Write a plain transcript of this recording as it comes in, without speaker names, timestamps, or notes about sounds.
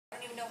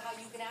know how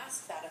you can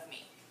ask that of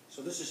me.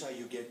 So this is how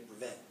you get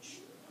revenge.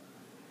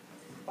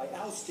 By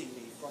ousting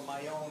me from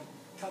my own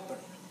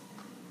company.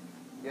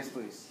 Yes,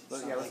 please.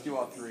 Let's do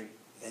all three.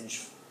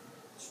 Vengeful.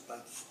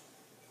 Spiteful.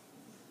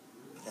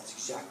 But that's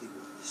exactly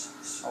what this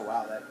is. Oh,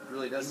 wow, that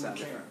really does sound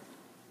different.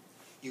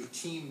 You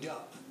teamed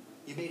up.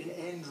 You made an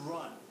end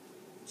run.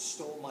 And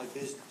stole my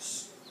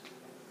business.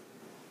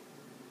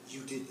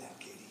 You did that,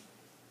 Katie.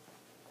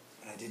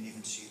 And I didn't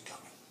even see it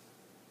coming.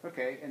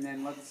 Okay, and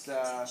then let's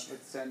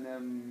send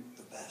them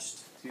the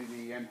best to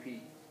the MP,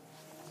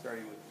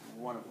 starting with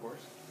one, of course.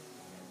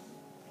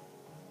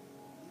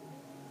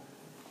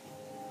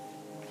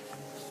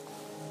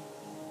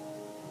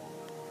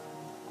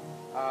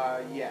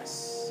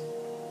 Yes.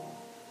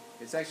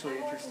 It's actually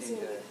interesting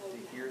to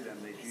hear them.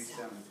 They do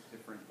sound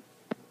different.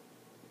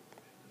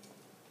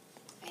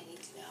 I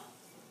need to know.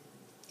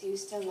 Do you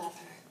still love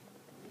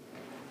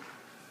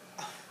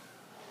her?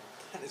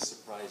 Kind of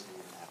surprised you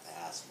didn't have to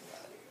ask me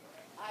that.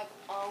 I've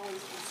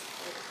always been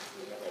supportive of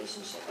your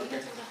relationship.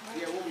 Okay.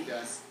 Yeah, we'll be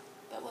done.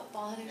 But what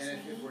bothers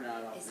and if we're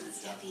not me is that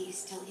Steffi is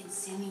still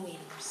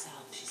insinuating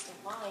herself. She's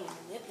still lying,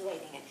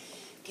 manipulating, and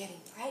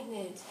getting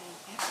pregnant. And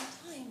every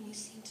time you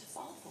seem to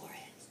fall for it.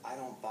 I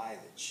don't buy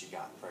that she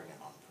got pregnant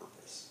on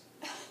purpose.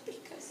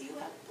 Because you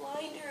have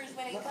blinders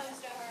when it comes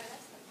to her.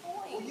 That's the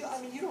point.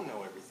 Well, you don't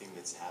know everything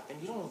that's happened.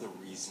 You don't know the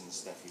reasons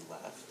Steffi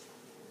left.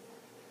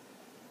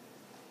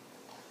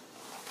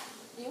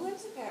 You went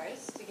to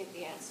Paris to get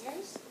the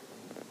answers.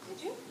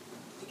 Did you?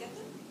 Did you get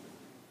them?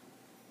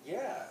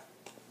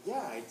 Yeah,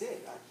 I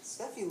did.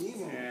 Steffi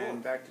leaving the book.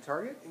 And back to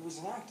Target? It was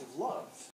an act of love.